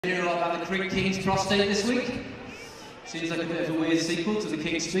the Greek King's prostate this week. Seems like a bit of a weird sequel to the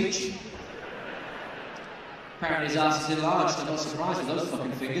King's speech. Apparently his ass is enlarged. I'm not surprised with those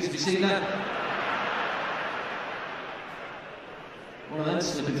fucking fingers. Have you seen that? One of them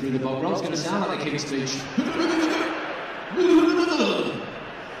slipping through the bog roll's going to sound like the King's speech.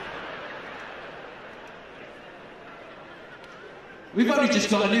 We've only just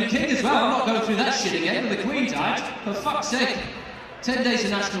got a new king as well. I'm not going through that shit again. The Queen died. For fuck's sake. 10 days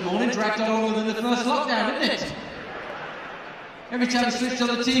of national mourning dragged on longer than the first lockdown, isn't it? Every time I switched on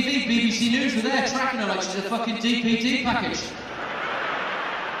the TV, BBC News were there tracking her like she's a fucking DPD package.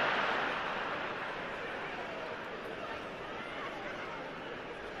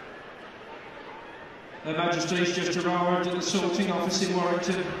 Her Majesty's just arrived at the sorting office in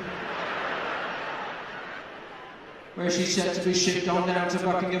Warrington, where she's set to be shipped on down to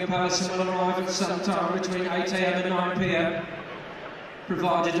Buckingham Palace and will arrive at some time between 8 AM and 9 PM,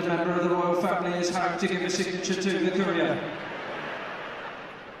 provided a member of the royal family is home to give a signature to the courier.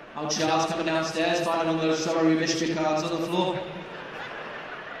 Old Charles coming downstairs, finding one of those sorry we missed your cards on the floor.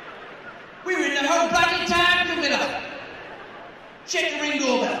 We were in the whole bloody town, Camilla! Check the ring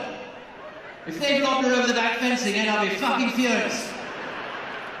doorbell. If they've lobbed her over the back fencing, then I'll be fucking furious.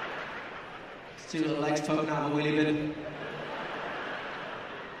 Two little legs poking out of a willy bin.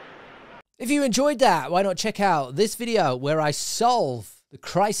 If you enjoyed that, why not check out this video where I solve the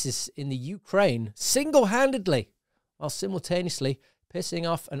crisis in the Ukraine single-handedly while simultaneously pissing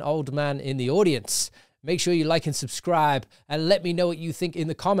off an old man in the audience. Make sure you like and subscribe and let me know what you think in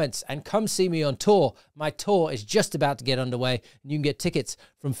the comments, and come see me on tour. My tour is just about to get underway and you can get tickets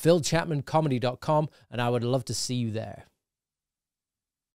from philchapmancomedy.com and I would love to see you there.